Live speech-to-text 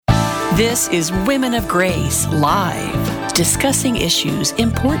This is Women of Grace Live, discussing issues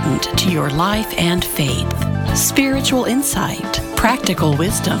important to your life and faith. Spiritual insight, practical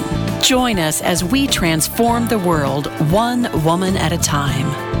wisdom. Join us as we transform the world one woman at a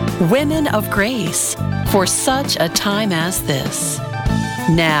time. Women of Grace, for such a time as this.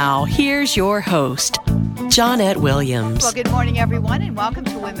 Now, here's your host, Johnnette Williams. Well, good morning, everyone, and welcome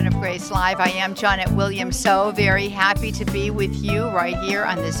to Women of Grace Live. I am Johnnette Williams, so very happy to be with you right here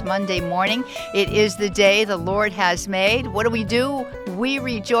on this Monday morning. It is the day the Lord has made. What do? We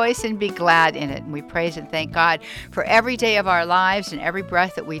rejoice and be glad in it, and we praise and thank God for every day of our lives and every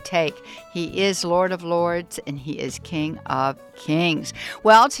breath that we take. He is Lord of Lords, and He is King of Kings.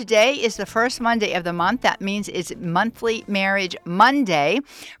 Well, today is the first Monday of the month. That means it's Monthly Marriage Monday.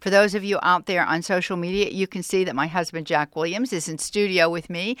 For those of you out there on social media, you can see that my husband, Jack Williams, is in studio with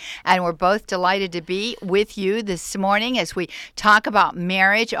me, and we're both delighted to be with you this morning as we talk about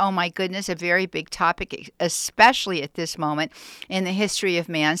marriage. Oh, my goodness, a very big topic, especially at this moment in the history of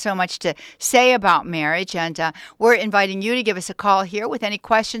man. So much to say about marriage, and we're inviting you to give us a call here with any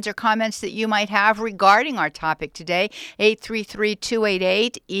questions or comments that you might have regarding our topic today.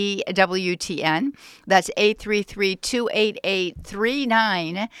 833-288-EWTN. That's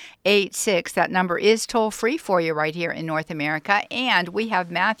 833-288-3986. That number is toll-free for you right here in North America. And we have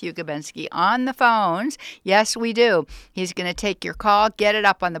Matthew Gabensky on the phones. Yes, we do. He's going to take your call, get it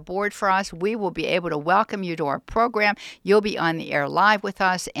up on the board for us. We will be able to welcome you to our program. You'll be on the air live with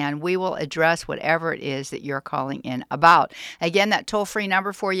us, and we will address whatever it is that you're calling in about. Again, that toll-free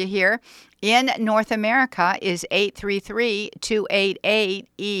number for you here in North America is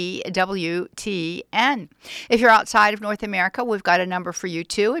 833-288-EWTN. If you're outside of North America, we've got a number for you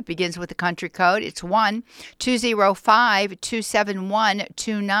too. It begins with the country code. It's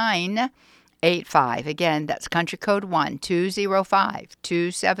 1-205-271-2985. Again, that's country code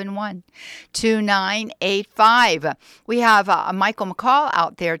 1-205-271-2985. We have Michael McCall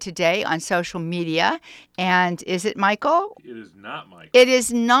out there today on social media. And is it Michael? It is not Michael. It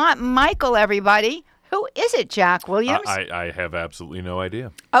is not Michael, everybody. Who is it, Jack Williams? I have absolutely no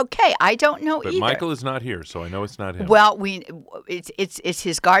idea. Okay, I don't know but either. Michael is not here, so I know it's not him. Well, it's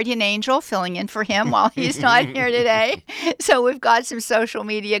his guardian angel filling in for him while he's not here today. So we've got some social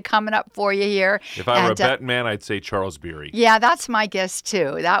media coming up for you here. If I were a betting man, I'd say Charles Beery. Yeah, that's my guess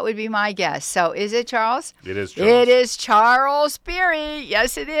too. That would be my guess. So is it Charles? It is Charles. It is Charles Beery.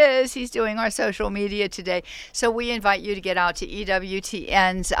 Yes, it is. He's doing our social media today. So we invite you to get out to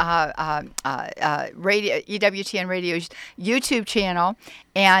EWTN's EWTN Radio's YouTube channel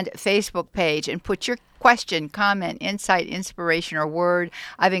and Facebook page and put your question, comment, insight, inspiration, or word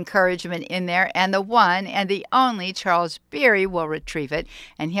of encouragement in there, and the one and the only Charles Beery will retrieve it,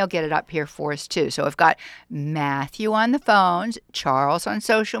 and he'll get it up here for us too. So we've got Matthew on the phones, Charles on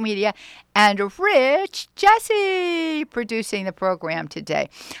social media, and Rich Jesse producing the program today.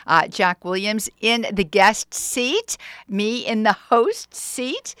 Jack Williams in the guest seat, me in the host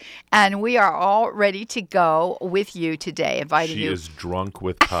seat, and we are all ready to go with you today. Inviting you. She is drunk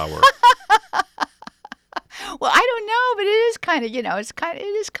with power. Well, I don't know, but it is kind of, it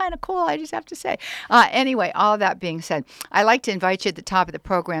is kind of cool, I just have to say. Anyway, all of that being said, I'd like to invite you at the top of the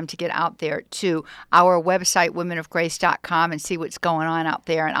program to get out there to our website, womenofgrace.com, and see what's going on out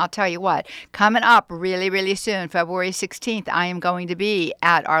there. And I'll tell you what, coming up really, really soon, February 16th, I am going to be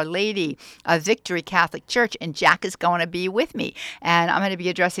at Our Lady of Victory Catholic Church, and Jack is going to be with me. And I'm going to be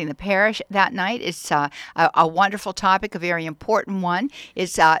addressing the parish that night. It's a wonderful topic, a very important one.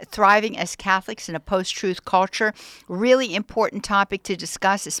 It's thriving as Catholics in a post-truth culture. Really important topic to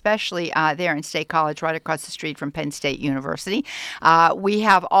discuss, especially there in State College, right across the street from Penn State University. We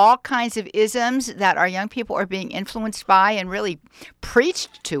have all kinds of isms that our young people are being influenced by and really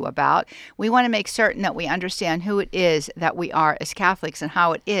preached to about. We want to make certain that we understand who it is that we are as Catholics and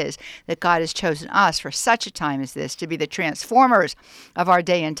how it is that God has chosen us for such a time as this to be the transformers of our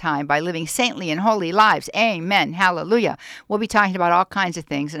day and time by living saintly and holy lives. Amen. Hallelujah. We'll be talking about all kinds of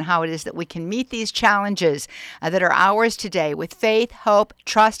things and how it is that we can meet these challenges that are ours today with faith, hope,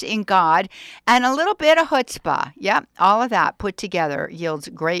 trust in God, and a little bit of chutzpah. Yep, all of that put together yields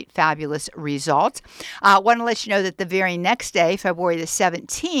great, fabulous results. I want to let you know that the very next day, February the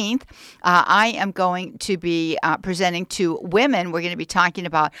 17th, I am going to be presenting to women. We're going to be talking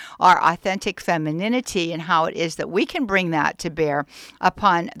about our authentic femininity and how it is that we can bring that to bear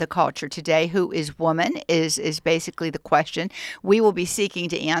upon the culture today. Who is woman is basically the question we will be seeking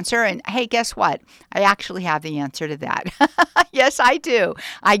to answer. And hey, guess what? I actually have the answer answer to that. Yes, I do.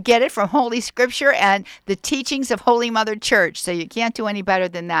 I get it from Holy Scripture and the teachings of Holy Mother Church, so you can't do any better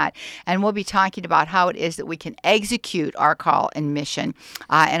than that. And we'll be talking about how it is that we can execute our call and mission,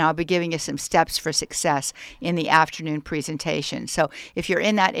 and I'll be giving you some steps for success in the afternoon presentation. So if you're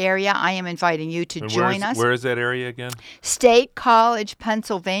in that area, I am inviting you to join us. Where is that area again? State College,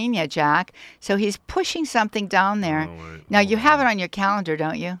 Pennsylvania, Jack. So he's pushing something down there. Now, you have it on your calendar,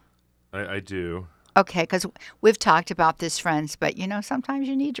 don't you? I do. Okay, because we've talked about this, friends, but, sometimes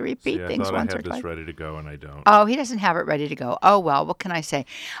you need to repeat things once or twice. I thought I had this ready to go, and I don't. Oh, he doesn't have it ready to go. Oh, well, what can I say?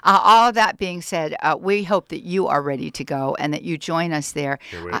 All of that being said, we hope that you are ready to go and that you join us there.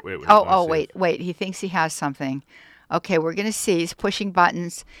 Okay, wait. He thinks he has something. Okay, we're going to see. He's pushing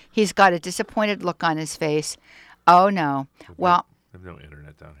buttons. He's got a disappointed look on his face. Oh, no. Well, there's no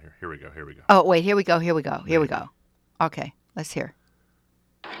internet down here. Here we go. Oh, wait, here we go. Okay, let's hear.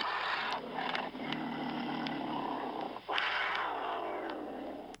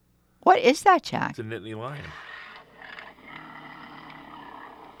 What is that, Jack? It's a Nittany lion.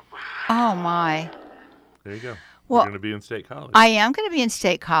 Oh, my. There you go. Well, you're going to be in State College. I am going to be in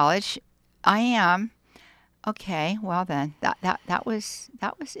State College. I am. Okay, well then, that was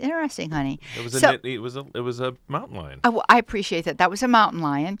interesting, honey. It was a mountain lion. I appreciate that. That was a mountain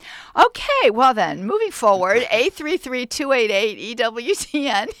lion. Okay, well then, moving forward,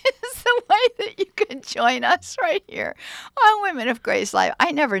 833-288-EWTN is the way that you can join us right here on Women of Grace Live.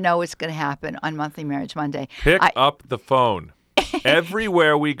 I never know what's going to happen on Monthly Marriage Monday. Pick up the phone.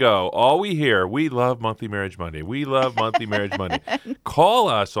 Everywhere we go, all we hear, we love Monthly Marriage Monday. We love Monthly Marriage Monday. Call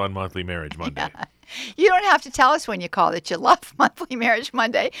us on Monthly Marriage Monday. Yeah. You don't have to tell us when you call that you love Monthly Marriage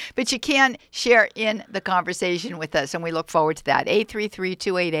Monday, but you can share in the conversation with us, and we look forward to that.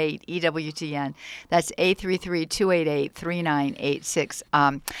 833-288-EWTN. That's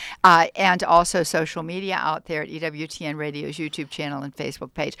 833-288-3986. And also social media out there at EWTN Radio's YouTube channel and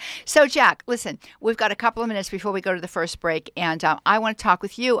Facebook page. So, Jack, listen, we've got a couple of minutes before we go to the first break, and I want to talk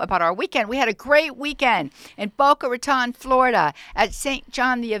with you about our weekend. We had a great weekend in Boca Raton, Florida, at St.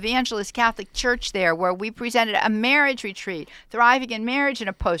 John the Evangelist Catholic Church there, where we presented a marriage retreat, Thriving in Marriage in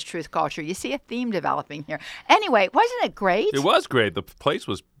a Post-Truth Culture. You see a theme developing here. Anyway, wasn't it great? It was great. The place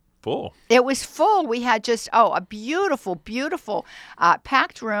was full. It was full. We had just, a beautiful, beautiful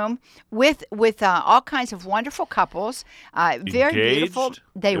packed room with all kinds of wonderful couples. Very beautiful.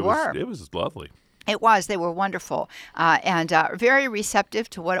 It was lovely. It was. They were wonderful and very receptive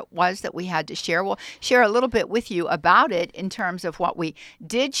to what it was that we had to share. We'll share a little bit with you about it in terms of what we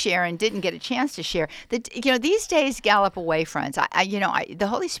did share and didn't get a chance to share. These days gallop away, friends. The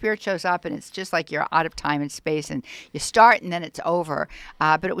Holy Spirit shows up, and it's just like you're out of time and space, and you start and then it's over.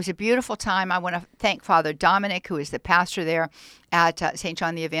 But it was a beautiful time. I want to thank Father Dominic, who is the pastor there at St.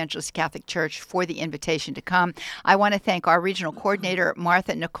 John the Evangelist Catholic Church, for the invitation to come. I want to thank our regional coordinator,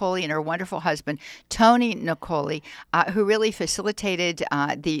 Martha Nicoli, and her wonderful husband, Tony Nicoli, who really facilitated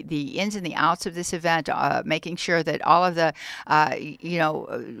the ins and the outs of this event, making sure that all of the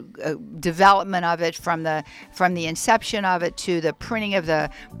development of it, from the inception of it to the printing of the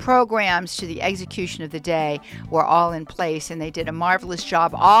programs to the execution of the day, were all in place, and they did a marvelous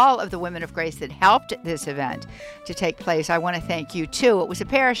job. All of the Women of Grace that helped this event to take place, I want to thank you too. It was a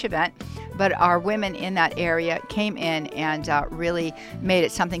parish event, but our women in that area came in and really made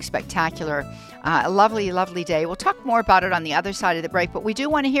it something spectacular. A lovely, lovely day. We'll talk more about it on the other side of the break, but we do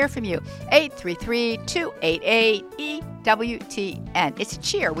want to hear from you. 833-288-EWTN. It's a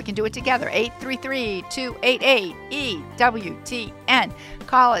cheer. We can do it together. 833-288-EWTN.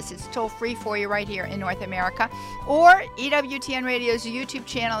 Call us. It's toll free for you right here in North America. Or EWTN Radio's YouTube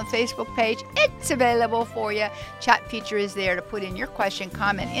channel and Facebook page. It's available for you. Chat feature is there to put in your question,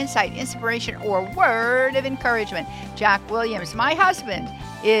 comment, insight, inspiration, or word of encouragement. Jack Williams, my husband,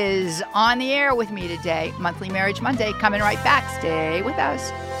 is on the air with me today. Monthly Marriage Monday, coming right back. Stay with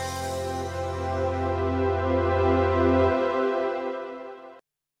us.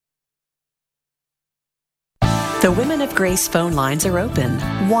 The Women of Grace phone lines are open.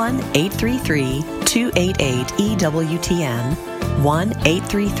 1-833-288-EWTN.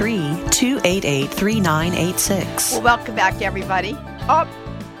 1-833-288-3986. Well, welcome back, everybody. Oh,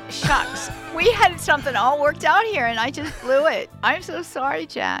 shucks. We had something all worked out here, and I just blew it. I'm so sorry,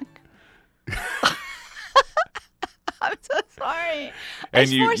 Jack. I'm so sorry.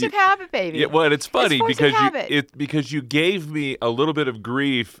 It's force of habit, baby. Yeah, well, it's funny because you gave me a little bit of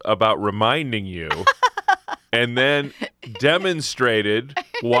grief about reminding you, and then demonstrated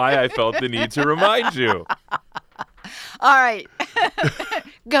why I felt the need to remind you. All right.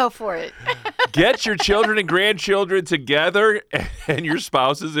 Go for it. Get your children and grandchildren together, and your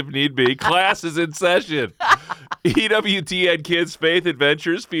spouses if need be. Class is in session. EWTN Kids Faith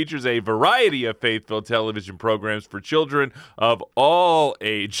Adventures features a variety of faith-filled television programs for children of all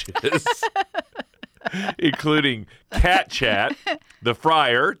ages, including Cat Chat, The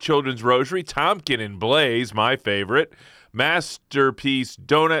Friar, Children's Rosary, Tompkin and Blaze, my favorite, Masterpiece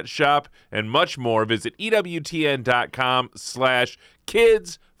Donut Shop, and much more. Visit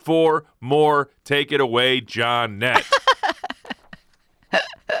EWTN.com/kids for more. Take it away, Johnnette.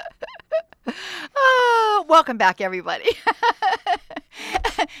 Welcome back, everybody.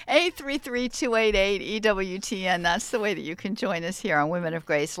 833-288-EWTN. That's the way that you can join us here on Women of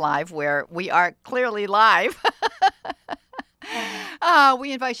Grace Live, where we are clearly live.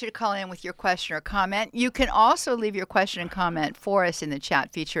 We invite you to call in with your question or comment. You can also leave your question and comment for us in the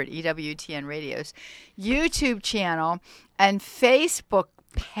chat feature at EWTN Radio's YouTube channel and Facebook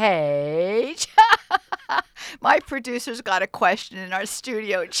page. My producer's got a question in our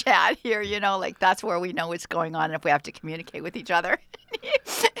studio chat here, like that's where we know what's going on and if we have to communicate with each other.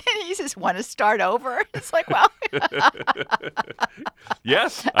 And he says, want to start over? It's like, well.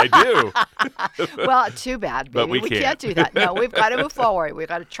 Yes, I do. Well, too bad, baby. But we can't do that. No, we've got to move forward. We've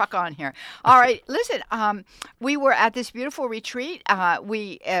got to truck on here. All right, listen, we were at this beautiful retreat.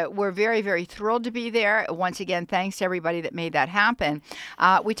 We were very, very thrilled to be there. Once again, thanks to everybody that made that happen.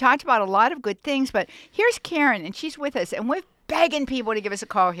 We talked about a lot of good things, but here's Karen, and she's with us, and we're begging people to give us a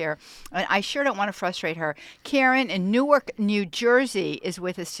call here. And I sure don't want to frustrate her. Karen in Newark, New Jersey is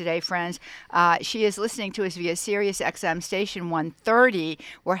with us today, friends. She is listening to us via Sirius XM Station 130.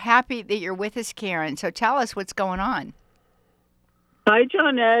 We're happy that you're with us, Karen. So tell us what's going on. Hi,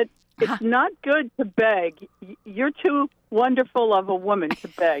 Johnnette. It's not good to beg. You're too wonderful of a woman to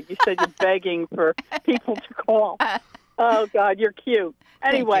beg. You said you're begging for people to call. Oh, God, you're cute.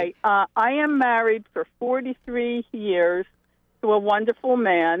 Anyway, I am married for 43 years to a wonderful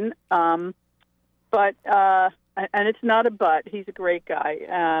man, but and it's not a but. He's a great guy.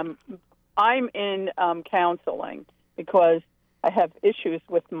 I'm in counseling because I have issues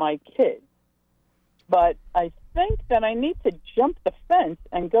with my kids, but I think that I need to jump the fence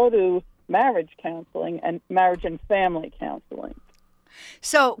and go to marriage counseling and marriage and family counseling.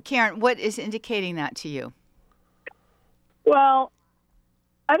 So, Karen, what is indicating that to you? Well,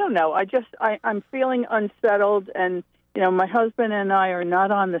 I don't know. I'm feeling unsettled, and my husband and I are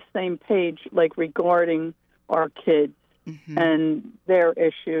not on the same page, like regarding our kids and their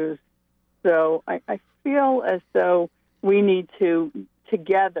issues. So I feel as though we need to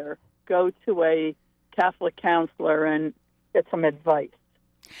together go to a Catholic counselor and get some advice.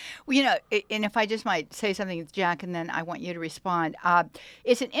 Well, and if I just might say something, Jack, and then I want you to respond.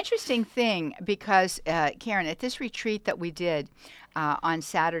 It's an interesting thing because, Karen, at this retreat that we did on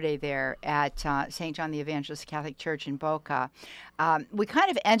Saturday there at St. John the Evangelist Catholic Church in Boca, we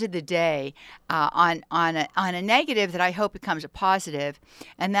kind of ended the day on a negative that I hope becomes a positive,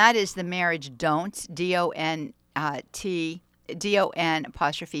 and that is the marriage don'ts, DON''TS,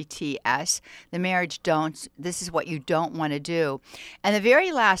 the marriage don'ts. This is what you don't want to do. And the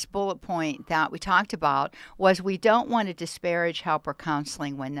very last bullet point that we talked about was we don't want to disparage help or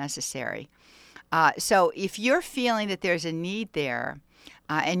counseling when necessary. So if you're feeling that there's a need there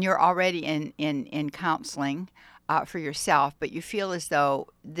and you're already in counseling for yourself, but you feel as though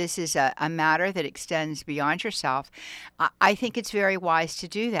this is a matter that extends beyond yourself, I think it's very wise to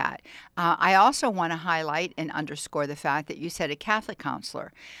do that. I also want to highlight and underscore the fact that you said a Catholic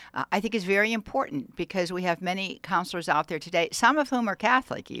counselor. I think is very important because we have many counselors out there today, some of whom are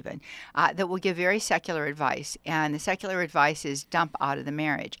Catholic even, that will give very secular advice. And the secular advice is dump out of the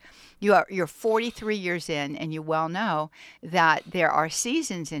marriage. You're 43 years in, and you well know that there are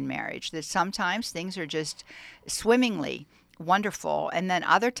seasons in marriage that sometimes things are just swimmingly wonderful, and then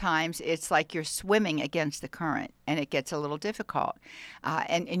other times it's like you're swimming against the current, and it gets a little difficult.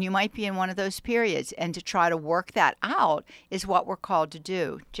 And you might be in one of those periods, and to try to work that out is what we're called to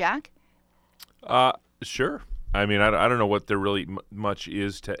do. Jack? Sure. I mean, I don't know what there really much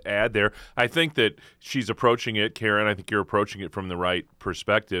is to add there. I think that she's approaching it, Karen. I think you're approaching it from the right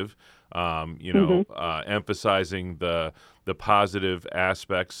perspective. Emphasizing the positive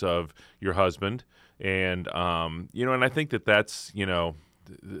aspects of your husband, and and I think that's well,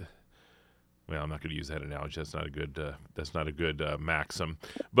 I'm not going to use that analogy. That's not a good maxim.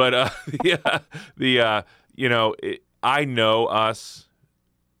 But I know us,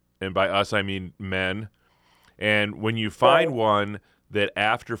 and by us I mean men. And when you find one that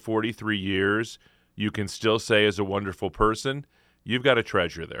after 43 years you can still say is a wonderful person, you've got a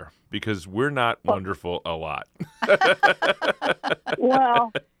treasure there, because we're not wonderful a lot.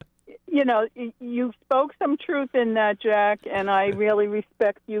 Well, you spoke some truth in that, Jack, and I really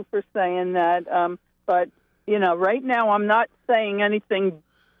respect you for saying that. But right now I'm not saying anything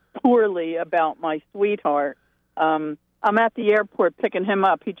poorly about my sweetheart. I'm at the airport picking him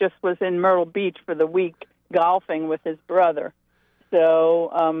up. He just was in Myrtle Beach for the week golfing with his brother. So,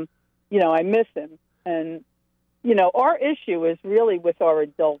 I miss him. And, our issue is really with our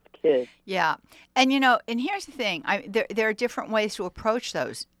adult kids. Yeah. And, and here's the thing. There are different ways to approach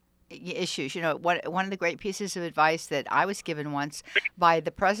those issues. One of the great pieces of advice that I was given once by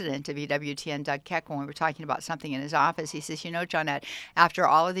the president of EWTN, Doug Keck, when we were talking about something in his office, he says, Johnnette, after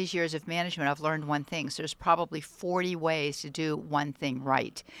all of these years of management, I've learned one thing. So there's probably 40 ways to do one thing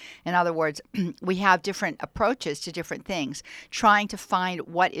right. In other words, we have different approaches to different things. Trying to find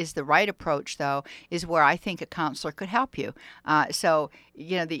what is the right approach, though, is where I think a counselor could help you. So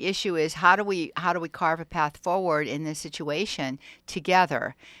the issue is how do we carve a path forward in this situation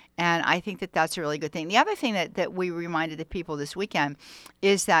together? And I think that that's a really good thing. The other thing that we reminded the people this weekend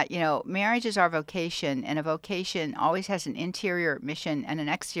is that, marriage is our vocation, and a vocation always has an interior mission and an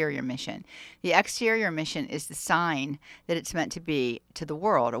exterior mission. The exterior mission is the sign that it's meant to be to the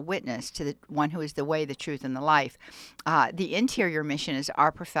world, a witness to the one who is the way, the truth, and the life. The interior mission is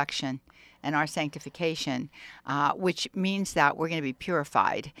our perfection and our sanctification, which means that we're going to be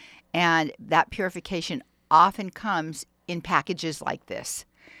purified. And that purification often comes in packages like this.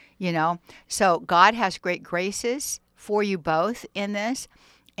 So God has great graces for you both in this,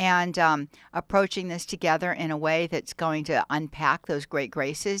 and approaching this together in a way that's going to unpack those great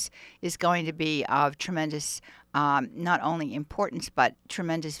graces is going to be of tremendous, not only importance, but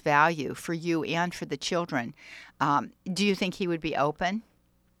tremendous value for you and for the children. Do you think he would be open?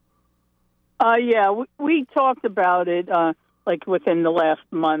 Yeah, we talked about it like within the last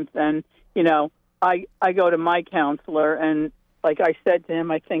month, and, I go to my counselor, and like I said to him,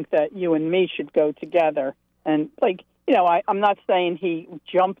 I think that you and me should go together. And, I'm not saying he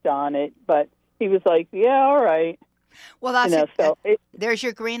jumped on it, but he was like, yeah, all right. Well, there's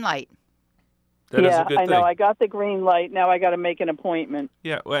your green light. That is a good thing. I know. I got the green light. Now I got to make an appointment.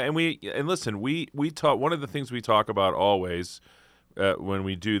 Yeah, well, and listen, we talk. One of the things we talk about always when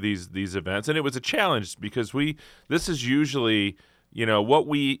we do these events, and it was a challenge because this is usually what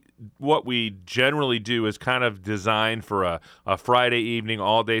we generally do is kind of designed for a Friday evening,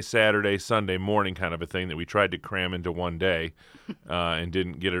 all day Saturday, Sunday morning kind of a thing that we tried to cram into one day and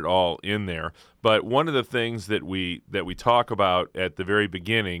didn't get it all in there. But one of the things that we talk about at the very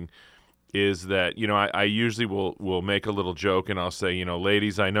beginning is that, I usually will make a little joke and I'll say,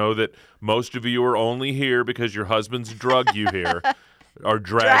 ladies, I know that most of you are only here because your husbands drugged you here or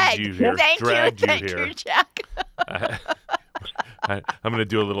dragged you here. Thank you, Jack. I'm going to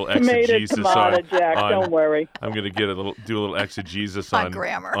do a little exegesis on Jack. Don't worry. I'm going to do a little exegesis on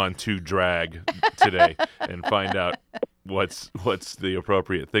grammar, on to drag today, and find out what's the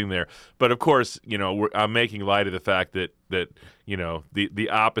appropriate thing there. But of course, I'm making light of the fact that the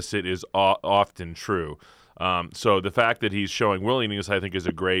opposite is often true. So the fact that he's showing willingness, I think, is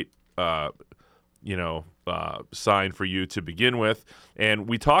a great sign for you to begin with. And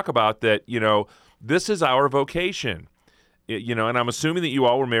we talk about that. This is our vocation. And I'm assuming that you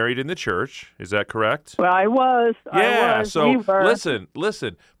all were married in the church. Is that correct? Well, I was. Yeah. So we were. Listen.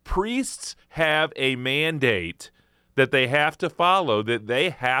 Priests have a mandate that they have to follow, that they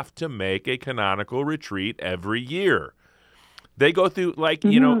have to make a canonical retreat every year. They go through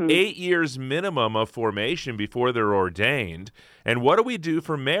 8 years minimum of formation before they're ordained. And what do we do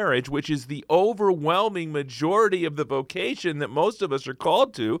for marriage, which is the overwhelming majority of the vocation that most of us are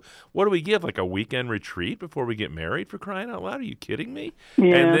called to? What do we give, like a weekend retreat before we get married, for crying out loud? Are you kidding me?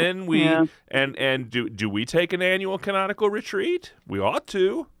 Yeah. And then and do we take an annual canonical retreat? We ought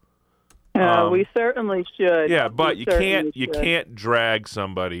to. We certainly should. Yeah, but you can't drag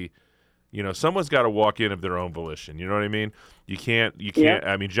somebody. Someone's got to walk in of their own volition. You know what I mean? You can't. Yep.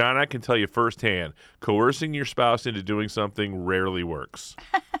 I mean, John, I can tell you firsthand, coercing your spouse into doing something rarely works.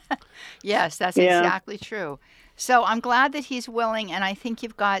 Yes, that's exactly true. So I'm glad that he's willing, and I think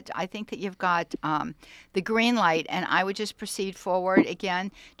that you've got the green light, and I would just proceed forward.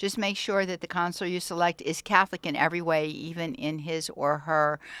 Again, just make sure that the counselor you select is Catholic in every way, even in his or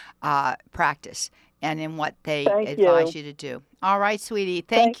her practice and in what they advise you to do. All right, sweetie.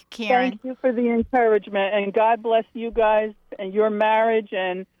 Thank you, Karen. Thank you for the encouragement, and God bless you guys and your marriage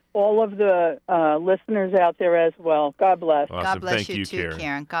and all of the listeners out there as well. God bless. Awesome. God bless you too,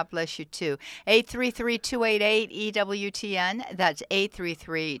 Karen. God bless you too. 833-288-EWTN. That's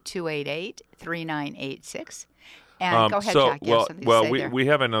 833-288-3986. And go ahead, Jack. You have something to say there. We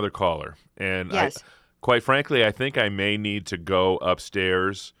have another caller, and yes. Quite frankly, I think I may need to go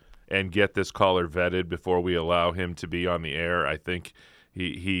upstairs and get this caller vetted before we allow him to be on the air. I think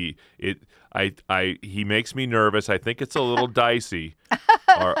He makes me nervous. I think it's a little dicey.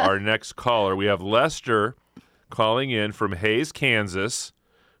 Our next caller, we have Lester calling in from Hays, Kansas,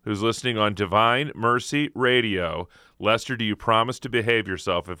 who's listening on Divine Mercy Radio. Lester, do you promise to behave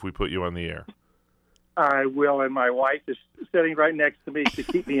yourself if we put you on the air? I will, and my wife is sitting right next to me to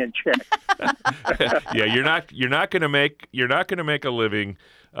keep me in check. Yeah, you're not going to make a living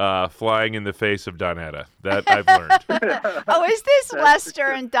flying in the face of Johnnette. That I've learned. Oh, is this Lester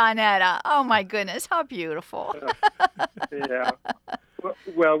and Johnnette? Oh my goodness, how beautiful! Yeah.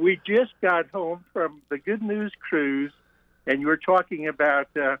 Well, we just got home from the Good News Cruise, and you were talking about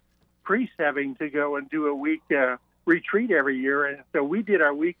priests having to go and do a week retreat every year, and so we did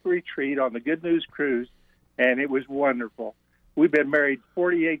our week retreat on the Good News Cruise, and it was wonderful. We've been married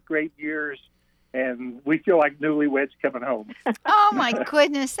 48 great years, and we feel like newlyweds coming home. Oh my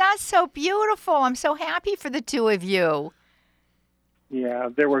goodness, that's so beautiful. I'm so happy for the two of you. Yeah,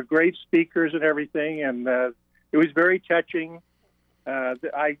 there were great speakers and everything, and it was very touching.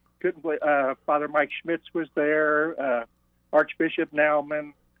 I couldn't believe Father Mike Schmitz was there, Archbishop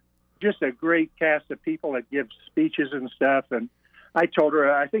Naumann, just a great cast of people that give speeches and stuff. And I told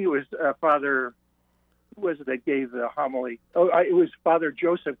her, I think it was Father, who was it that gave the homily? It was Father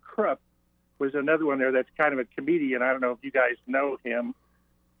Joseph Krupp was another one there that's kind of a comedian. I don't know if you guys know him,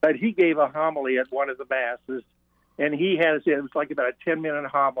 but he gave a homily at one of the masses, and it was like about a 10-minute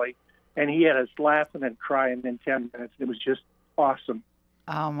homily, and he had us laughing and crying in 10 minutes. It was just awesome.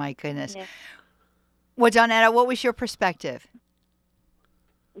 Oh my goodness. Yeah. Well, Johnnette, what was your perspective?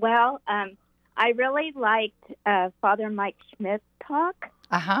 Well, I really liked Father Mike Schmidt's talk.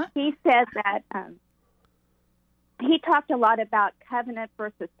 Uh-huh. He said that he talked a lot about covenant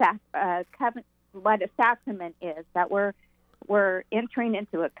versus covenant, what a sacrament is, that we're entering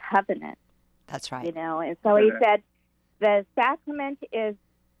into a covenant. That's right. You know, and so he said the sacrament is,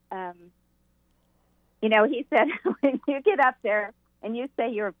 he said when you get up there and you say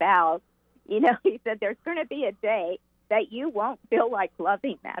your vows, he said there's going to be a day that you won't feel like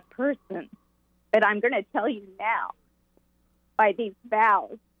loving that person. But I'm going to tell you now, by these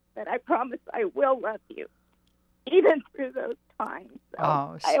vows, that I promise I will love you, even through those times.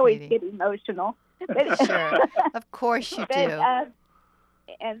 So I always get emotional. Sure. Of course you do.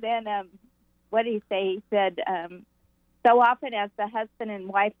 And then what did he say? He said, so often as the husband and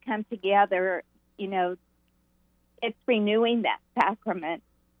wife come together, it's renewing that sacrament.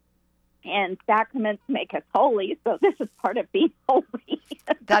 And sacraments make us holy, so this is part of being holy.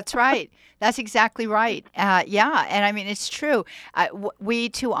 That's right. That's exactly right. Yeah, and I mean, it's true. We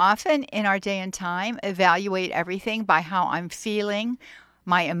too often in our day and time evaluate everything by how I'm feeling,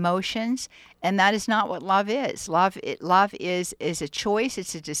 my emotions, and that is not what love is. Love is a choice,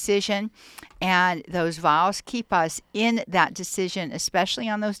 it's a decision, and those vows keep us in that decision, especially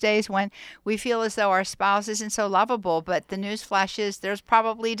on those days when we feel as though our spouse isn't so lovable. But the news flash is there's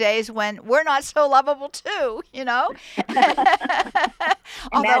probably days when we're not so lovable too,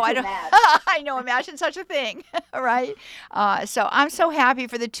 Although imagine such a thing, right? So I'm so happy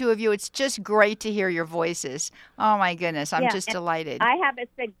for the two of you. It's just great to hear your voices. Oh my goodness, I'm just delighted. I have a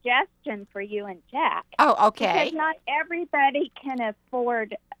suggestion for you and Jack. Oh, okay. Because not everybody can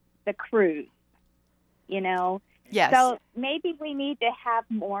afford the cruise, Yes. So maybe we need to have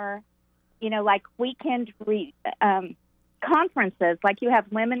more, like weekend conferences, like you have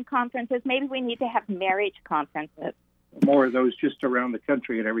women conferences. Maybe we need to have marriage conferences. More of those just around the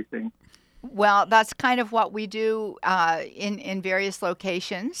country and everything. Well, that's kind of what we do in various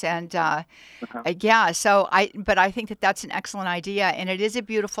locations, and yeah. So I think that's an excellent idea, and it is a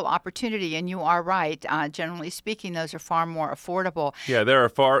beautiful opportunity. And you are right. Generally speaking, those are far more affordable. Yeah, there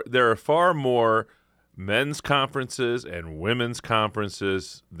are far more men's conferences and women's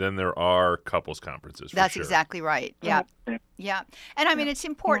conferences than there are couples conferences. That's sure. Exactly right. Yeah. Yeah. And I mean, it's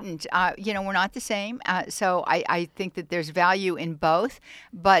important. We're not the same. So I think that there's value in both,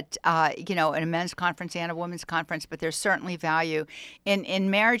 but, in a men's conference and a women's conference, but there's certainly value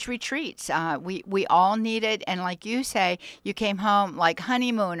in marriage retreats. We all need it. And like you say, you came home like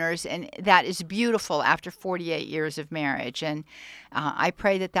honeymooners, and that is beautiful after 48 years of marriage. And I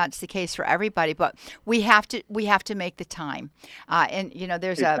pray that that's the case for everybody, but we have to make the time.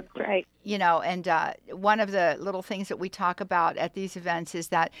 There's right. And one of the little things that we talk about at these events is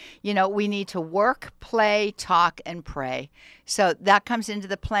that, we need to work, play, talk, and pray. So that comes into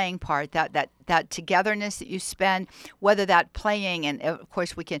the playing part, that togetherness that you spend, whether that playing, and of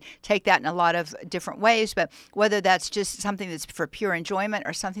course we can take that in a lot of different ways, but whether that's just something that's for pure enjoyment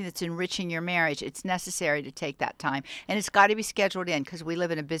or something that's enriching your marriage, it's necessary to take that time. And it's got to be scheduled in because we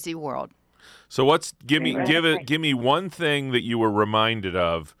live in a busy world. So give me one thing that you were reminded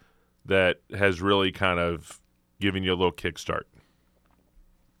of that has really kind of given you a little kickstart.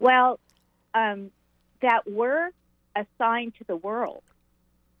 Well, that we're assigned to the world.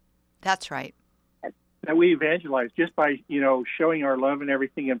 That's right. That we evangelize just by, showing our love and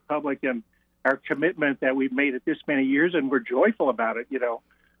everything in public, and our commitment that we've made it this many years, and we're joyful about it,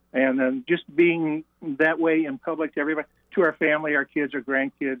 and then just being that way in public to everybody, to our family, our kids, our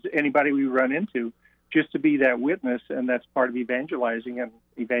grandkids, anybody we run into, just to be that witness. And that's part of evangelizing marriage,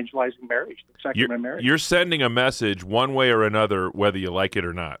 the sacrament of marriage. You're sending a message one way or another, whether you like it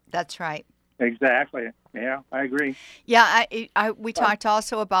or not. That's right. Exactly. Yeah, I agree. Yeah, we talked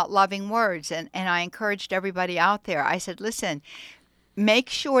also about loving words, and I encouraged everybody out there. I said, listen, make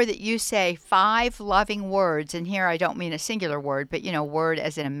sure that you say 5 loving words, and here I don't mean a singular word, but, word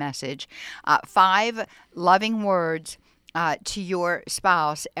as in a message. 5 loving words to your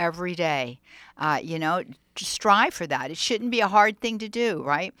spouse every day. Strive for that. It shouldn't be a hard thing to do,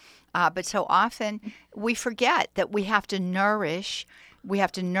 right? But so often we forget that we have to nourish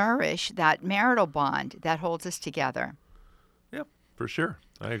that marital bond that holds us together. Yep, for sure.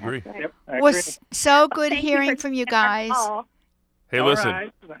 I agree. Right. Yep, I agree. Was so good hearing from you guys. Hey, All listen,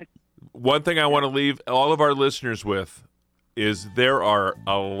 right. one thing I want to leave all of our listeners with is there are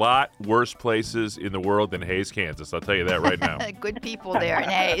a lot worse places in the world than Hays, Kansas. I'll tell you that right now. Good people there in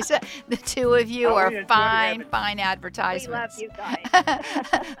Hays. The two of you are fine advertisements. We love you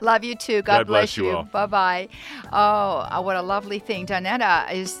guys. Love you too. God bless you you. all. Bye-bye. Oh, what a lovely thing.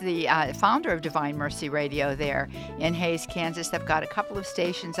 Johnnette is the founder of Divine Mercy Radio there in Hays, Kansas. They've got a couple of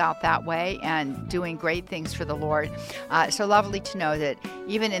stations out that way and doing great things for the Lord. So lovely to know that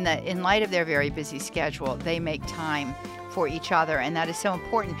even in light of their very busy schedule, they make time for each other, and that is so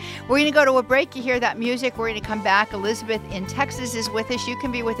important. We're going to go to a break. You hear that music. We're going to come back. Elizabeth in Texas is with us. You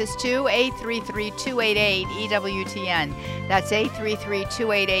can be with us too. 833-288-EWTN. That's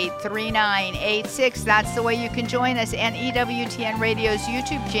 833-288-3986. That's the way you can join us. And EWTN Radio's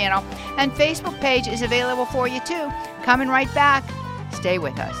YouTube channel and Facebook page is available for you too. Coming right back. Stay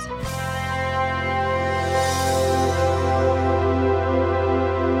with us.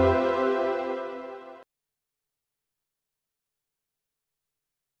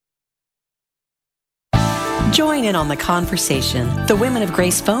 Join in on the conversation. The Women of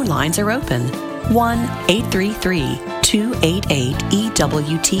Grace phone lines are open.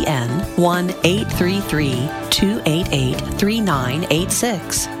 1-833-288-EWTN.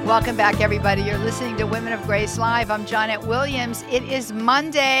 1-833-288-3986. Welcome back, everybody. You're listening to Women of Grace Live. I'm Johnnette Williams. It is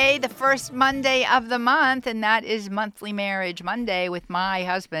Monday, the first Monday of the month, and that is Monthly Marriage Monday with my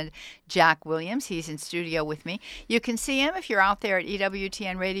husband, Jack Williams. He's in studio with me. You can see him if you're out there at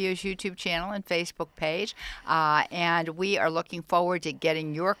EWTN Radio's YouTube channel and Facebook page. And we are looking forward to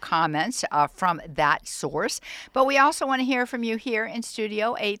getting your comments from that source. But we also want to hear from you here in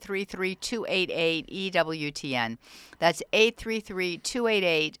studio, 833-288-EWTN. That's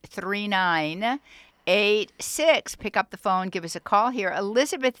 833-288-3986. Pick up the phone, give us a call here.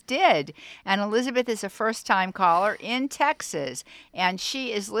 Elizabeth did, and Elizabeth is a first-time caller in Texas, and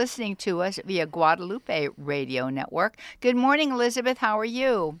she is listening to us via Guadalupe Radio Network. Good morning, Elizabeth. How are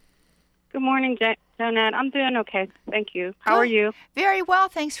you? Good morning, Johnnette. I'm doing okay. Thank you. How are you? Very well.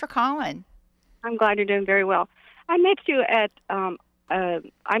 Thanks for calling. I'm glad you're doing very well. I met you at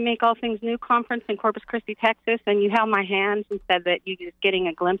I Make All Things New conference in Corpus Christi, Texas, and you held my hands and said that you're just getting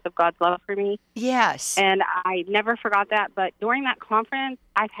a glimpse of God's love for me. Yes. And I never forgot that. But during that conference,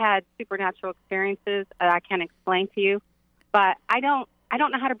 I've had supernatural experiences that I can't explain to you. But I don't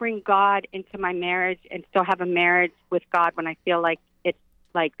know how to bring God into my marriage and still have a marriage with God when I feel like it's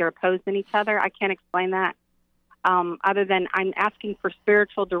like they're opposing each other. I can't explain that. Other than I'm asking for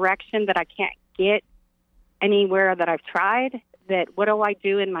spiritual direction that I can't get anywhere that I've tried. That what do I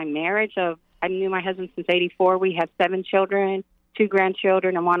do in my marriage? I knew my husband since '84. We have 7 children, 2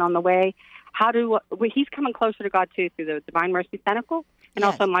 grandchildren, and 1 on the way. He's coming closer to God too through the Divine Mercy Cynical, and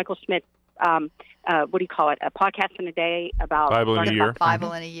also Michael Schmidt's a podcast in a day about Bible in a year.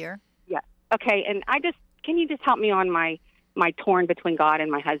 Bible in a year. Yeah. Okay. And can you just help me on my torn between God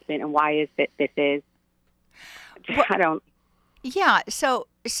and my husband, and why is it this is? I don't. Yeah. So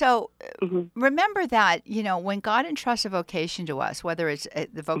remember that, when God entrusts a vocation to us, whether it's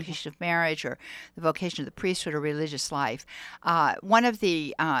the vocation of marriage or the vocation of the priesthood or religious life, one of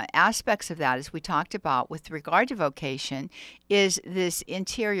the aspects of that, as we talked about with regard to vocation, is this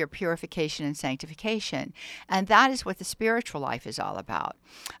interior purification and sanctification. And that is what the spiritual life is all about.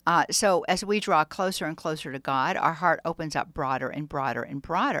 So as we draw closer and closer to God, our heart opens up broader and broader and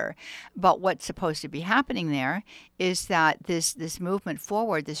broader. But what's supposed to be happening there is that this movement forward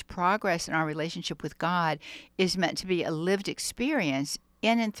forward, this progress in our relationship with God is meant to be a lived experience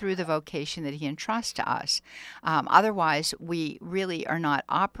in and through the vocation that he entrusts to us. Otherwise, we really are not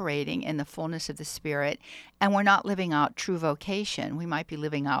operating in the fullness of the Spirit, and we're not living out true vocation. We might be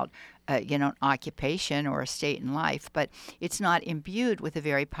living out an occupation or a state in life, but it's not imbued with the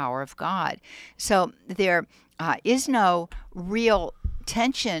very power of God. So there is no real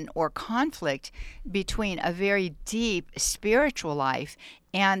tension or conflict between a very deep spiritual life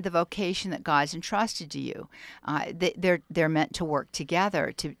and the vocation that God's entrusted to you. They're meant to work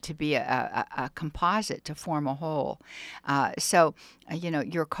together, to be a composite, to form a whole. So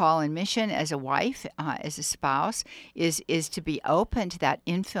your call and mission as a wife, as a spouse, is to be open to that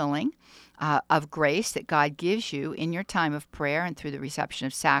infilling of grace that God gives you in your time of prayer and through the reception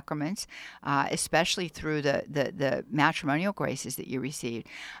of sacraments, especially through the matrimonial graces that you receive,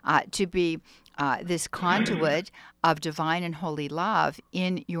 to be this conduit of divine and holy love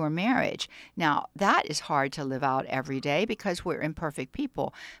in your marriage. Now, that is hard to live out every day because we're imperfect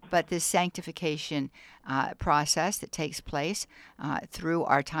people, but this sanctification process that takes place through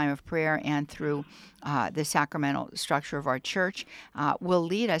our time of prayer and through the sacramental structure of our church will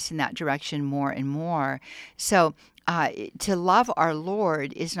lead us in that direction more and more. So to love our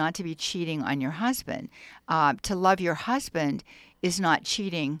Lord is not to be cheating on your husband. To love your husband is not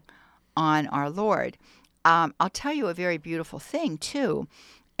cheating on our Lord. I'll tell you a very beautiful thing, too,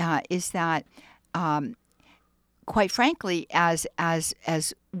 is that, quite frankly, as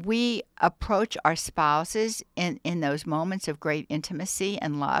we approach our spouses in those moments of great intimacy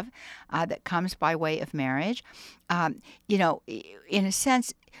and love that comes by way of marriage, in a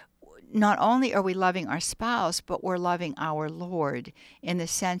sense, not only are we loving our spouse, but we're loving our Lord in the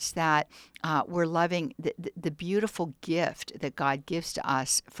sense that we're loving the beautiful gift that God gives to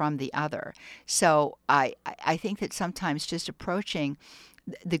us from the other. So I think that sometimes just approaching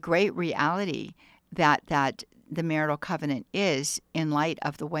the great reality that the marital covenant is in light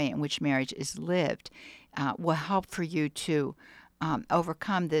of the way in which marriage is lived will help for you to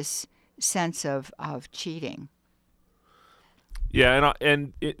overcome this sense of cheating. Yeah,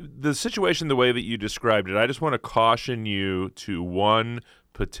 and the situation, the way that you described it, I just want to caution you to one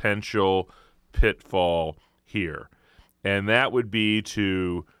potential pitfall here, and that would be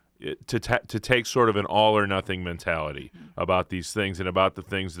to take sort of an all or nothing mentality about these things and about the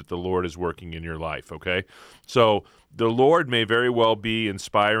things that the Lord is working in your life. Okay, so the Lord may very well be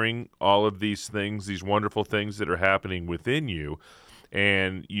inspiring all of these things, these wonderful things that are happening within you.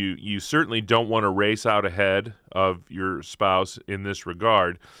 And you certainly don't want to race out ahead of your spouse in this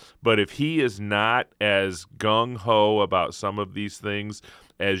regard. But if he is not as gung-ho about some of these things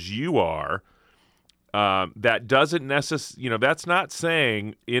as you are, that doesn't necessarily, that's not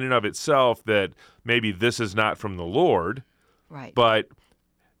saying in and of itself that maybe this is not from the Lord. Right. But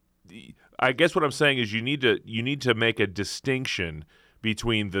I guess what I'm saying is you need to make a distinction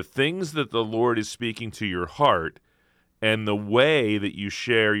between the things that the Lord is speaking to your heart and the way that you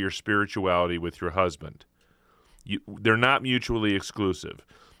share your spirituality with your husband. They're not mutually exclusive.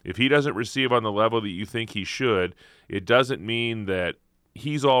 If he doesn't receive on the level that you think he should, it doesn't mean that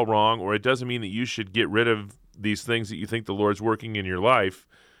he's all wrong, or it doesn't mean that you should get rid of these things that you think the Lord's working in your life,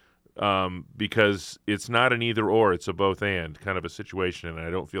 because it's not an either or, it's a both and kind of a situation, and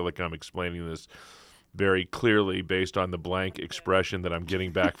I don't feel like I'm explaining this very clearly based on the blank expression that I'm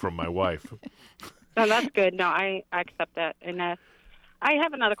getting back from my wife. No, that's good. No, I accept that. And I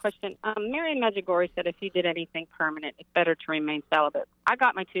have another question. Marian Medjugorje said if you did anything permanent, it's better to remain celibate. I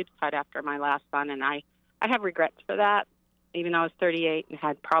got my tubes tied after my last son, and I have regrets for that, even though I was 38 and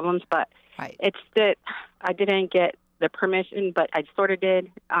had problems. But right. It's that I didn't get the permission, but I sort of did.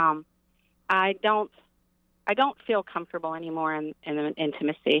 I don't feel comfortable anymore in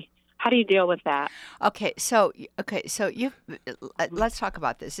intimacy. How do you deal with that? Okay, so you let's talk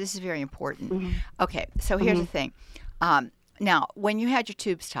about this. This is very important. Mm-hmm. Okay, so here's the thing. Now, when you had your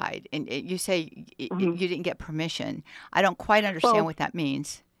tubes tied, and you say you didn't get permission, I don't quite understand what that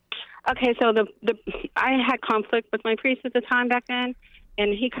means. Okay, so I had conflict with my priest at the time back then,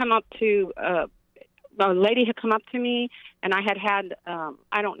 and he come up to a lady had come up to me, and I had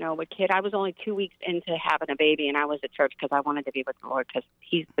I don't know, a kid. I was only 2 weeks into having a baby, and I was at church because I wanted to be with the Lord because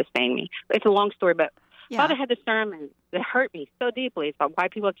He sustained me. It's a long story, but Father had this sermon that hurt me so deeply. It's about why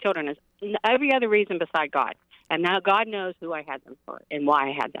people have children is every other reason beside God. And now God knows who I had them for and why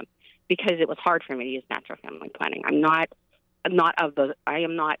I had them, because it was hard for me to use natural family planning. I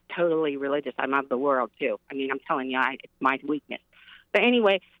am not totally religious. I'm of the world too. I mean, I'm telling you, it's my weakness. But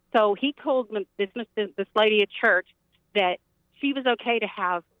anyway, so he told this lady at church that she was okay to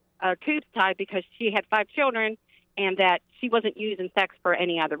have tubes tied because she had 5 children, and that she wasn't using sex for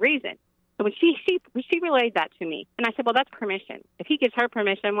any other reason. So when she relayed that to me, and I said, well, that's permission. If he gives her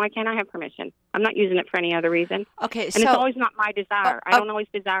permission, why can't I have permission? I'm not using it for any other reason. Okay, and it's always not my desire. I don't always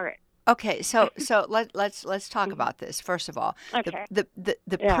desire it. Okay, so let's talk about this first of all. Okay.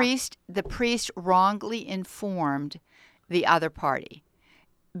 The priest wrongly informed the other party,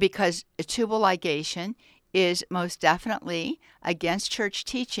 because tubal ligation is most definitely against church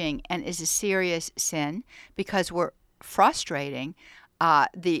teaching and is a serious sin, because we're frustrating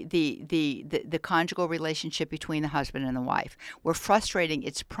the conjugal relationship between the husband and the wife. We're frustrating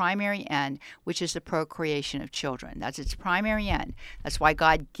its primary end, which is the procreation of children. That's its primary end. That's why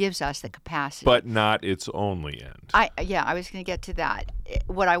God gives us the capacity. But not its only end. I was going to get to that.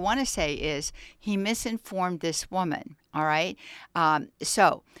 What I want to say is he misinformed this woman, all right?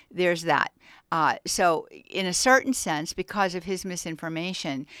 So there's that. So in a certain sense, because of his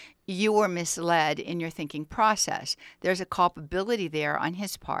misinformation, you were misled in your thinking process. There's a culpability there on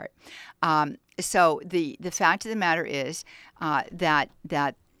his part. So the fact of the matter is that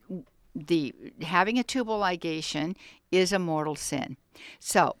the having a tubal ligation is a mortal sin.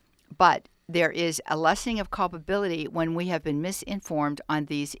 So, but there is a lessening of culpability when we have been misinformed on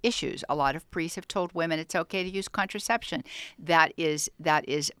these issues. A lot of priests have told women it's okay to use contraception. That is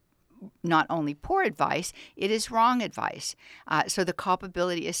not only poor advice, it is wrong advice. So the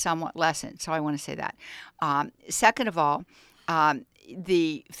culpability is somewhat lessened. So I want to say that. Second of all,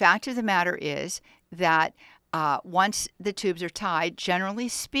 the fact of the matter is that once the tubes are tied, generally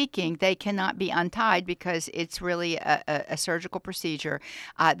speaking, they cannot be untied, because it's really a surgical procedure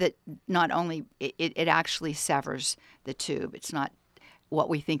that not only, it actually severs the tube. It's not what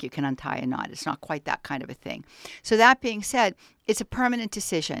we think you can untie a knot. It's not quite that kind of a thing. So that being said, it's a permanent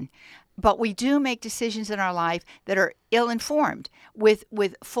decision. But we do make decisions in our life that are ill-informed, with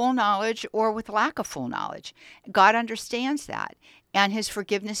full knowledge or with lack of full knowledge. God understands that, and his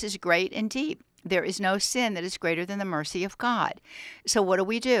forgiveness is great and deep. There is no sin that is greater than the mercy of God. So what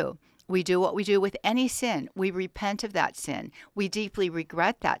do? We do what we do with any sin. We repent of that sin. We deeply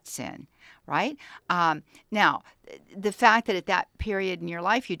regret that sin, right? Now, the fact that at that period in your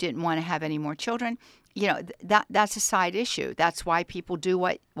life you didn't want to have any more children, that's a side issue. That's why people do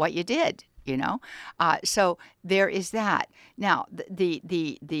what you did, So there is that. Now,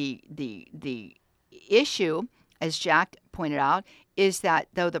 the issue, as Jack pointed out, is that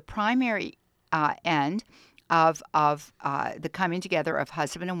though the primary end of the coming together of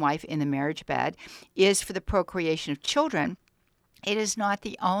husband and wife in the marriage bed is for the procreation of children, it is not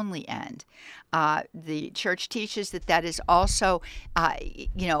the only end. The church teaches that is also,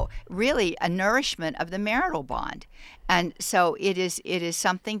 really a nourishment of the marital bond. And so it is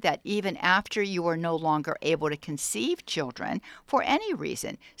something that even after you are no longer able to conceive children for any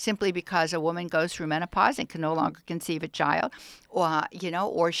reason, simply because a woman goes through menopause and can no longer conceive a child,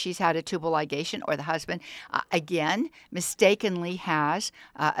 or she's had a tubal ligation, or the husband, again, mistakenly has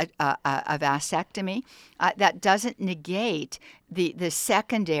a vasectomy, that doesn't negate the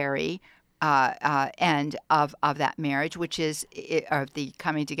secondary end of that marriage, which is of the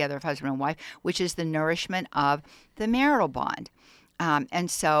coming together of husband and wife, which is the nourishment of the marital bond.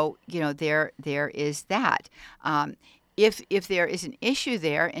 And so, there is that. If there is an issue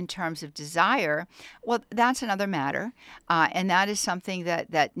there in terms of desire, well, that's another matter, and that is something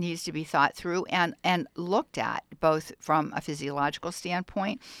that needs to be thought through and looked at, both from a physiological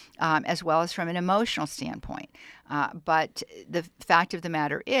standpoint as well as from an emotional standpoint. But the fact of the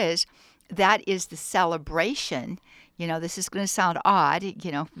matter is, that is the celebration. This is going to sound odd,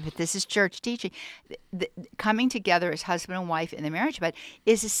 but this is church teaching. The coming together as husband and wife in the marriage bed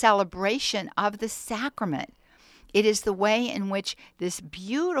is a celebration of the sacrament. It is the way in which this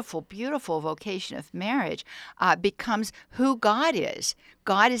beautiful, beautiful vocation of marriage becomes who God is.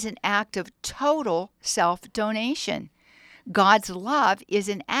 God is an act of total self-donation. God's love is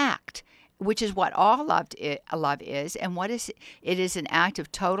an act, which is what all love is, and what is it is an act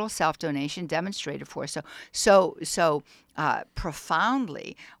of total self-donation demonstrated for us so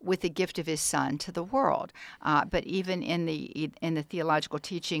profoundly with the gift of his Son to the world. But even in the theological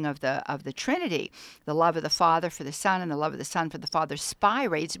teaching of the Trinity, the love of the Father for the Son and the love of the Son for the Father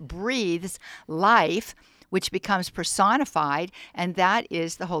spirates, breathes life, which becomes personified, and that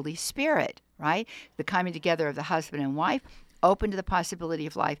is the Holy Spirit, right? The coming together of the husband and wife, open to the possibility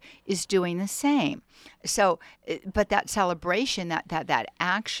of life, is doing the same. So, but that celebration, that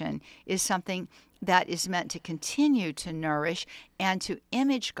action is something that is meant to continue to nourish and to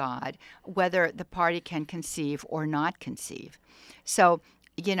image God, whether the party can conceive or not conceive. So,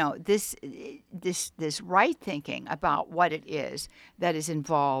 this right thinking about what it is that is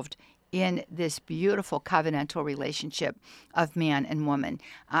involved in this beautiful covenantal relationship of man and woman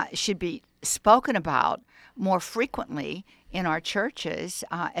should be spoken about more frequently in our churches,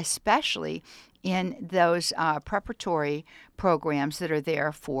 especially in those preparatory programs that are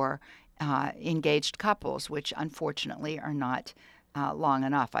there for engaged couples, which unfortunately are not long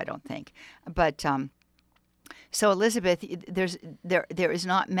enough, I don't think. But so, Elizabeth, there is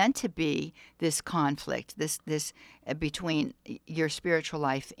not meant to be this conflict, this between your spiritual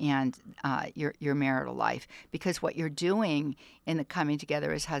life and your marital life, because what you're doing in the coming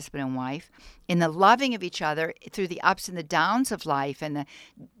together as husband and wife, in the loving of each other through the ups and the downs of life, and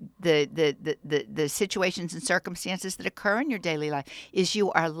the situations and circumstances that occur in your daily life, is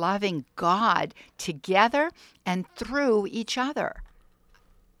you are loving God together and through each other.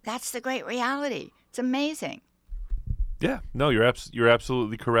 That's the great reality. It's amazing. Yeah, no, you're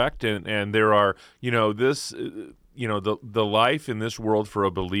absolutely correct, and there are, the life in this world for a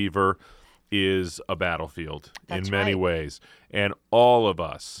believer is a battlefield. That's in many ways, and all of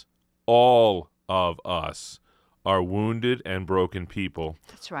us are wounded and broken people.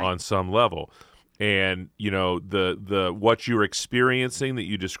 That's right. On some level, and the what you're experiencing that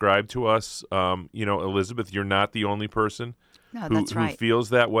you described to us, Elizabeth, you're not the only person who feels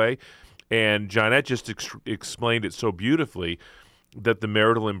that way. And Johnnette just explained it so beautifully, that the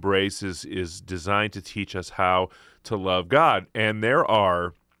marital embrace is designed to teach us how to love God. And there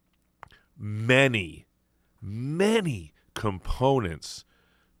are many, many components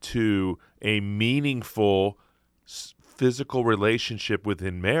to a meaningful physical relationship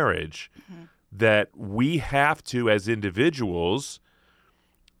within marriage that we have to, as individuals,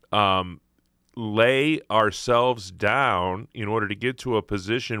 lay ourselves down in order to get to a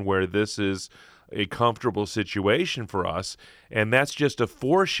position where this is a comfortable situation for us. And that's just a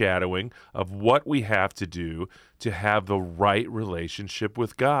foreshadowing of what we have to do to have the right relationship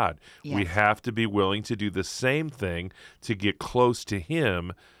with God. Yes. We have to be willing to do the same thing to get close to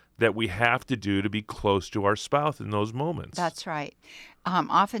Him that we have to do to be close to our spouse in those moments. That's right.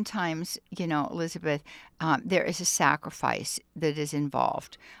 Oftentimes, Elizabeth, there is a sacrifice that is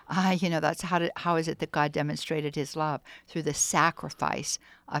involved. That's how is it that God demonstrated His love? Through the sacrifice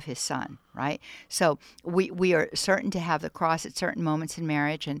of His Son, right? So we are certain to have the cross at certain moments in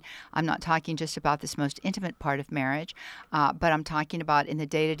marriage, and I'm not talking just about this most intimate part of marriage, but I'm talking about in the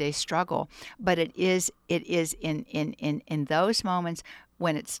day-to-day struggle. But it is in those moments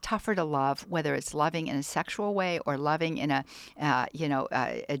when it's tougher to love, whether it's loving in a sexual way or loving in a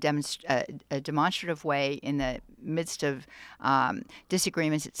demonstrative way in the midst of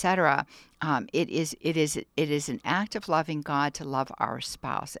disagreements, etc. It is an act of loving God to love our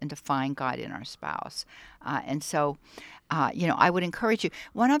spouse and to find God in our spouse, and so. I would encourage you.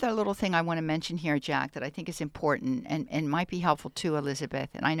 One other little thing I want to mention here, Jack, that I think is important and might be helpful too, Elizabeth.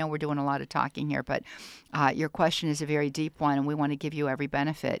 And I know we're doing a lot of talking here, but your question is a very deep one, and we want to give you every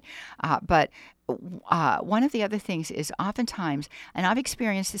benefit. But one of the other things is oftentimes, and I've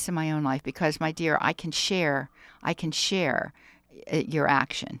experienced this in my own life because, my dear, I can share your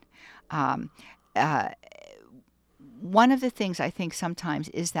action. One of the things I think sometimes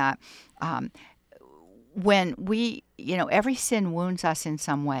is that when we, every sin wounds us in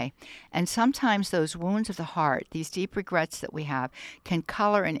some way. And sometimes those wounds of the heart, these deep regrets that we have, can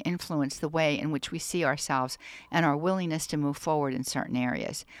color and influence the way in which we see ourselves and our willingness to move forward in certain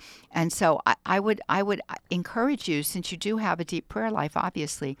areas. And so I would encourage you, since you do have a deep prayer life,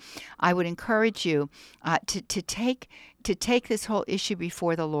 obviously, I would encourage you to take this whole issue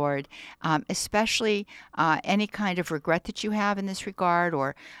before the Lord, especially any kind of regret that you have in this regard,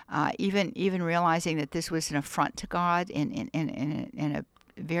 or even realizing that this was an affront to God in a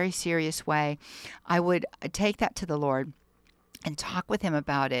very serious way. I would take that to the Lord and talk with Him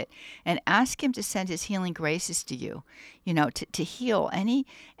about it, and ask Him to send His healing graces to you, to heal any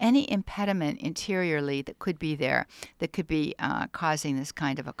impediment interiorly that could be there, that could be causing this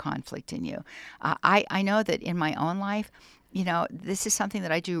kind of a conflict in you. I know that in my own life, this is something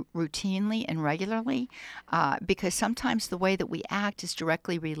that I do routinely and regularly, because sometimes the way that we act is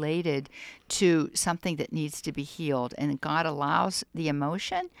directly related to something that needs to be healed. And God allows the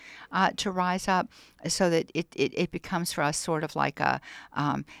emotion to rise up so that it becomes for us sort of like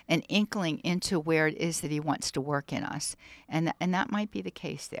an inkling into where it is that He wants to work in us. And that might be the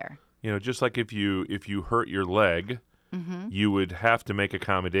case there. Just like if you hurt your leg, you would have to make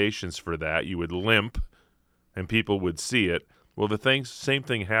accommodations for that. You would limp, and people would see it. Well, same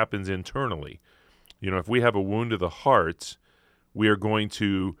thing happens internally. If we have a wound of the heart, we are going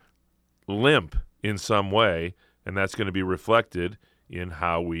to limp in some way, and that's going to be reflected in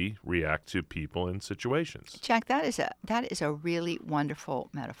how we react to people and situations. Jack, that is a really wonderful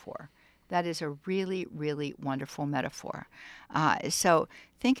metaphor. That is a really, really wonderful metaphor. So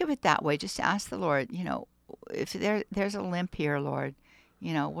think of it that way. Just ask the Lord, if there's a limp here, Lord,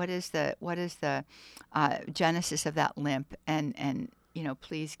 what is the genesis of that limp, and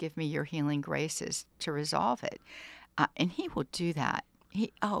please give me your healing graces to resolve it. And He will do that.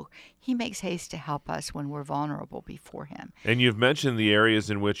 He makes haste to help us when we're vulnerable before Him. And you've mentioned the areas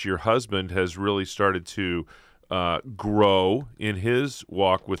in which your husband has really started to grow in his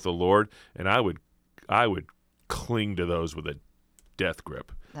walk with the Lord, and I would cling to those with a death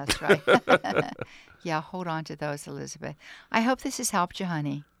grip. That's right. Yeah, hold on to those, Elizabeth. I hope this has helped you,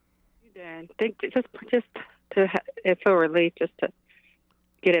 honey. You did. Just to feel relief, just to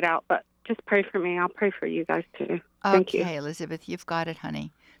get it out. But just pray for me. I'll pray for you guys too. Thank you. Okay, Elizabeth, you've got it,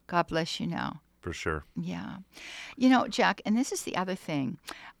 honey. God bless you now. For sure. Yeah. Jack, and this is the other thing.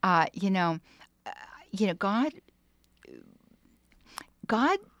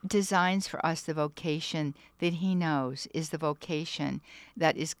 God designs for us the vocation that He knows is the vocation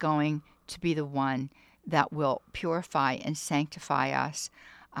that is going to be the one that will purify and sanctify us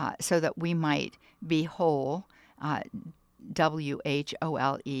so that we might be whole, WHOLE,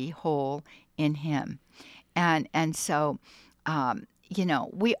 whole in Him. And so,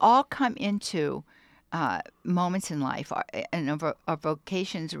 we all come into moments in life, and our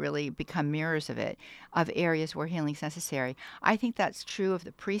vocations really become mirrors of it, of areas where healing is necessary. I think that's true of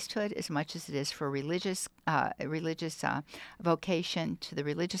the priesthood as much as it is for religious vocation to the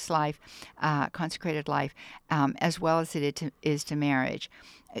religious life, consecrated life, as well as it is to marriage.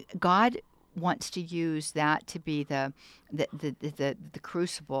 God wants to use that to be the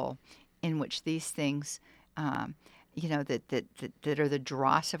crucible in which these things that are the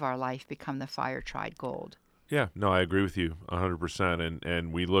dross of our life become the fire-tried gold. Yeah, no, I agree with you 100%.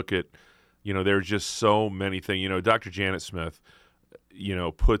 And we look at, there's just so many things. Dr. Johnnette Smith,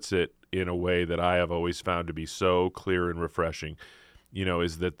 puts it in a way that I have always found to be so clear and refreshing,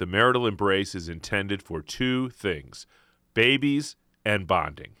 is that the marital embrace is intended for two things, babies and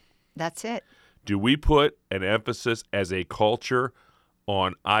bonding. That's it. Do we put an emphasis as a culture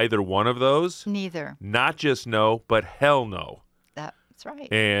on either one of those? Neither. Not just no, but hell no. That's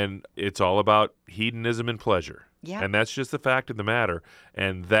right. And it's all about hedonism and pleasure. Yeah. And that's just the fact of the matter.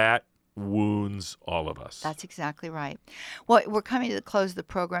 And that wounds all of us. That's exactly right. Well, we're coming to the close of the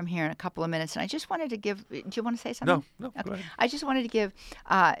program here in a couple of minutes, and I just wanted to give. Do you want to say something? No, okay. Go ahead. I just wanted to give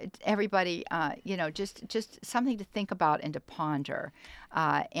everybody, just something to think about and to ponder.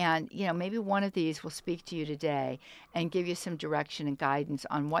 And maybe one of these will speak to you today and give you some direction and guidance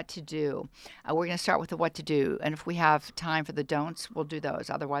on what to do. We're going to start with the what to do, and if we have time for the don'ts, we'll do those.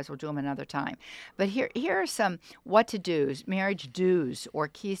 Otherwise, we'll do them another time. But here are some what to do's, marriage do's, or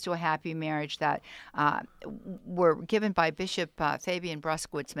keys to a happy marriage that were given by Bishop Fabian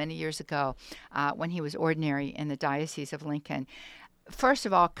Bruskowitz many years ago when he was ordinary in the Diocese of Lincoln. First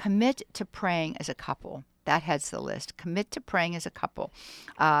of all, commit to praying as a couple. That heads the list. Commit to praying as a couple.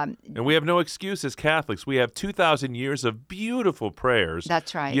 And we have no excuse as Catholics. We have 2,000 years of beautiful prayers.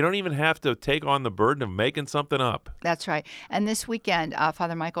 That's right. You don't even have to take on the burden of making something up. That's right. And this weekend,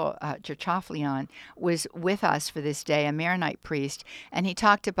 Father Michael Cherchaflian was with us for this day, a Maronite priest, and he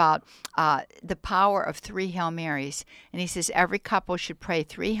talked about the power of 3 Hail Marys. And he says every couple should pray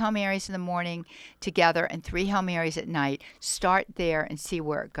 3 Hail Marys in the morning together and 3 Hail Marys at night. Start there and see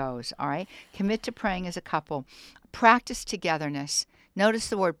where it goes, all right? Commit to praying as a couple. Practice togetherness. Notice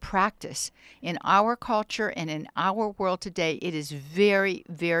the word practice. In our culture and in our world today, it is very,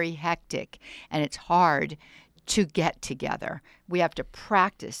 very hectic, and it's hard to get together. We have to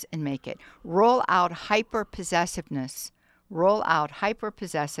practice and make it. Roll out hyper-possessiveness. Roll out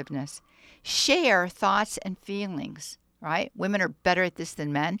hyper-possessiveness. Share thoughts and feelings, right? Women are better at this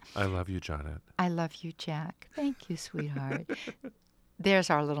than men. I love you, Johnnette. I love you, Jack. Thank you, sweetheart. There's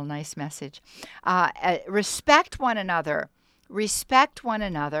our little nice message. Respect one another. Respect one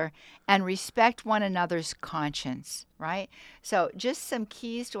another and respect one another's conscience, right? So just some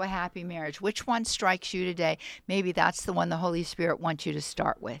keys to a happy marriage. Which one strikes you today? Maybe that's the one the Holy Spirit wants you to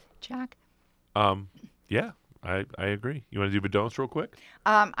start with. Jack? Yeah, I agree. You want to do the don'ts real quick?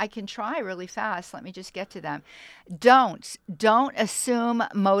 I can try really fast. Let me just get to them. Don'ts. Don't assume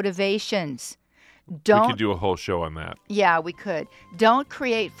motivations. We could do a whole show on that. Yeah, we could. Don't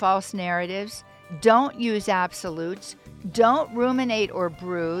create false narratives. Don't use absolutes. Don't ruminate or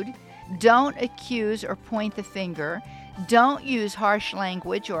brood. Don't accuse or point the finger. Don't use harsh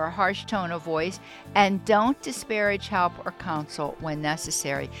language or a harsh tone of voice, and don't disparage help or counsel when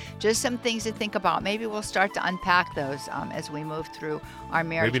necessary. Just some things to think about. Maybe we'll start to unpack those as we move through our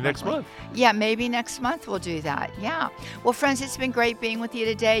marriage. Maybe next month. Yeah, maybe next month we'll do that. Yeah. Well, friends, it's been great being with you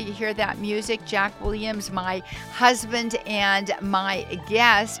today. You hear that music? Jack Williams, my husband and my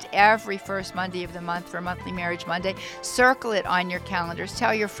guest, every first Monday of the month for Monthly Marriage Monday. Circle it on your calendars.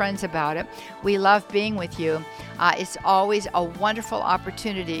 Tell your friends about it. We love being with you. It's always a wonderful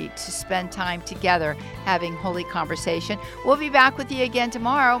opportunity to spend time together having holy conversation. We'll be back with you again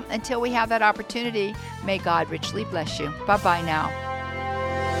tomorrow. Until we have that opportunity, may God richly bless you. Bye-bye now.